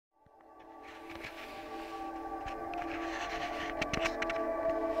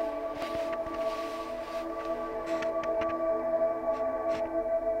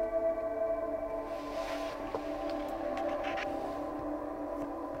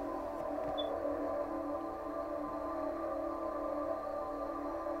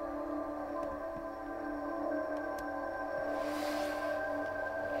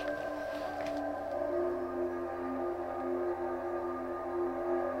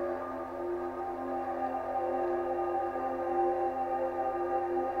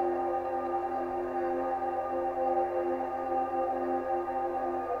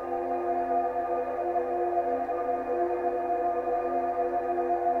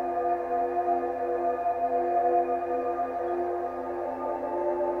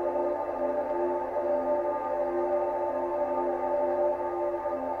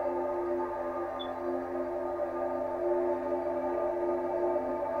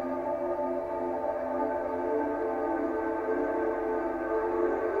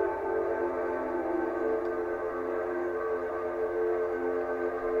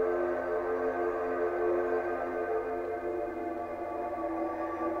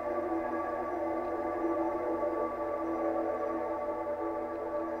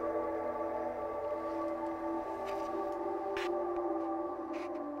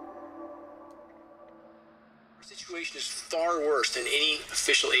situation is far worse than any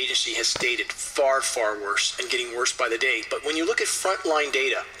official agency has stated. Far, far worse, and getting worse by the day. But when you look at frontline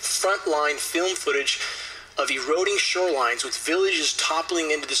data, frontline film footage of eroding shorelines with villages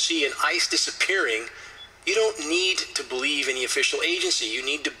toppling into the sea and ice disappearing, you don't need to believe any official agency. You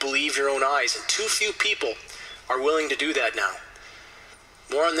need to believe your own eyes. And too few people are willing to do that now.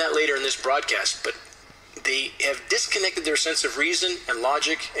 More on that later in this broadcast, but they have disconnected their sense of reason and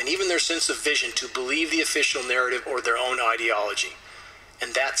logic and even their sense of vision to believe the official narrative or their own ideology.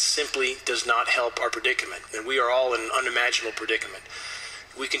 And that simply does not help our predicament. And we are all in an unimaginable predicament.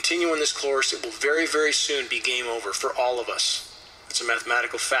 If we continue on this course, it will very, very soon be game over for all of us. It's a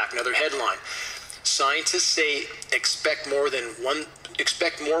mathematical fact. Another headline. Scientists say expect more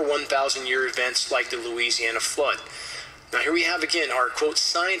 1,000-year events like the Louisiana flood. Now here we have again our, quote,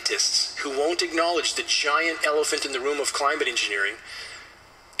 scientists who won't acknowledge the giant elephant in the room of climate engineering,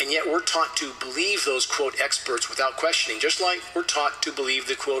 and yet we're taught to believe those, quote, experts without questioning, just like we're taught to believe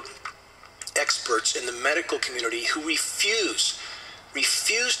the, quote, experts in the medical community who refuse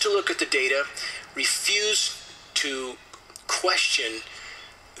to look at the data, refuse to question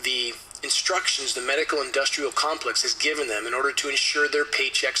the instructions the medical industrial complex has given them in order to ensure their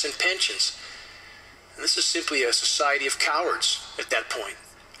paychecks and pensions. And this is simply a society of cowards at that point,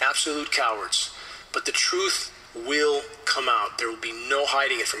 absolute cowards. But the truth will come out. There will be no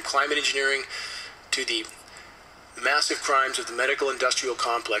hiding it, from climate engineering to the massive crimes of the medical industrial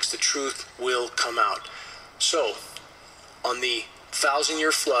complex. The truth will come out. So, on the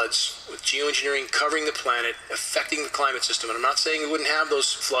 1,000-year floods, with geoengineering covering the planet, affecting the climate system, and I'm not saying we wouldn't have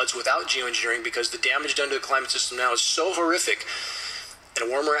those floods without geoengineering, because the damage done to the climate system now is so horrific, and a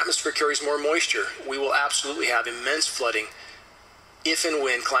warmer atmosphere carries more moisture. We will absolutely have immense flooding if and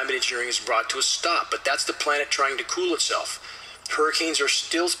when climate engineering is brought to a stop. But that's the planet trying to cool itself. Hurricanes are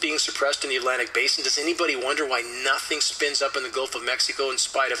still being suppressed in the Atlantic Basin. Does anybody wonder why nothing spins up in the Gulf of Mexico in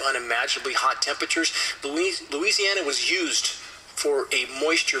spite of unimaginably hot temperatures? Louisiana was used for a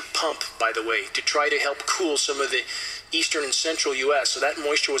moisture pump, by the way, to try to help cool some of the eastern and central U.S. So that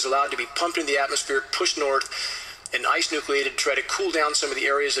moisture was allowed to be pumped into the atmosphere, pushed north, and ice nucleated to try to cool down some of the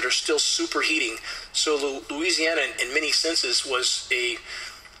areas that are still superheating. So Louisiana, in many senses, was a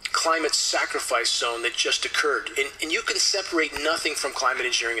climate sacrifice zone that just occurred. And you can separate nothing from climate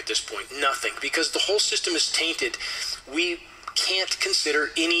engineering at this point, nothing, because the whole system is tainted. We can't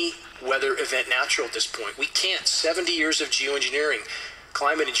consider any weather event natural at this point. We can't. 70 years of geoengineering,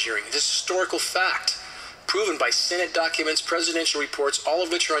 climate engineering, this historical fact, proven by Senate documents, presidential reports, all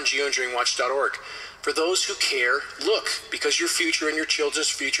of which are on geoengineeringwatch.org. For those who care, look, because your future and your children's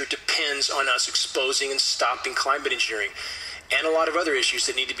future depends on us exposing and stopping climate engineering, and a lot of other issues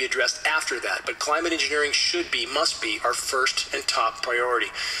that need to be addressed after that. But climate engineering must be our first and top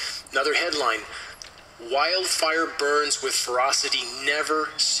priority. Another headline, wildfire burns with ferocity never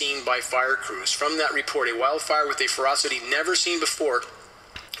seen by fire crews. From that report, a wildfire with a ferocity never seen before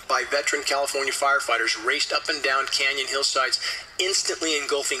by veteran California firefighters raced up and down canyon hillsides, instantly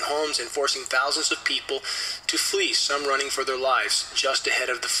engulfing homes and forcing thousands of people to flee, some running for their lives just ahead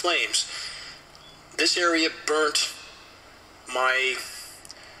of the flames. This area burnt my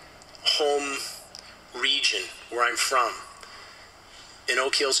home region where I'm from, in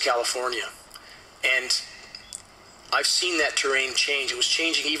Oak Hills, California. And I've seen that terrain change. It was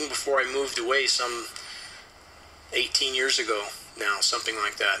changing even before I moved away some 18 years ago now, something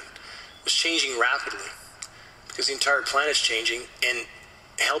like that. It was changing rapidly because the entire planet's changing, and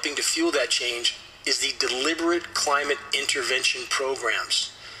helping to fuel that change is the deliberate climate intervention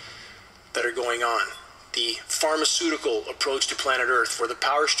programs that are going on. The pharmaceutical approach to planet Earth for the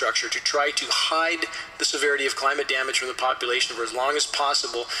power structure to try to hide the severity of climate damage from the population for as long as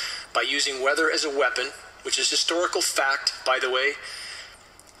possible by using weather as a weapon, which is historical fact, by the way,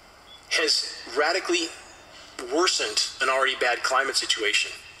 has radically worsened an already bad climate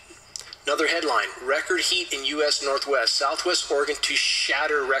situation. Another headline, record heat in U.S. Northwest, Southwest Oregon to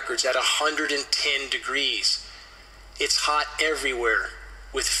shatter records at 110 degrees. It's hot everywhere,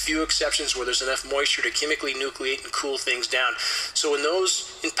 with few exceptions where there's enough moisture to chemically nucleate and cool things down. So when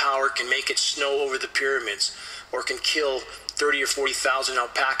those in power can make it snow over the pyramids, or can kill 30 or 40,000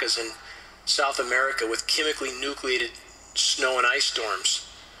 alpacas in South America with chemically nucleated snow and ice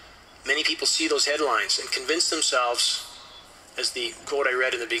storms, many people see those headlines and convince themselves, as the quote I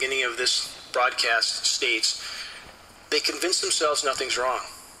read in the beginning of this broadcast states, they convince themselves nothing's wrong.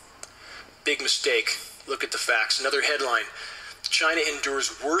 Big mistake. Look at the facts. Another headline, China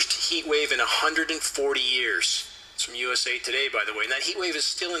endures worst heat wave in 140 years. It's from USA Today, by the way. And that heat wave is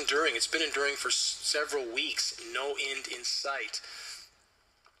still enduring. It's been enduring for several weeks. No end in sight.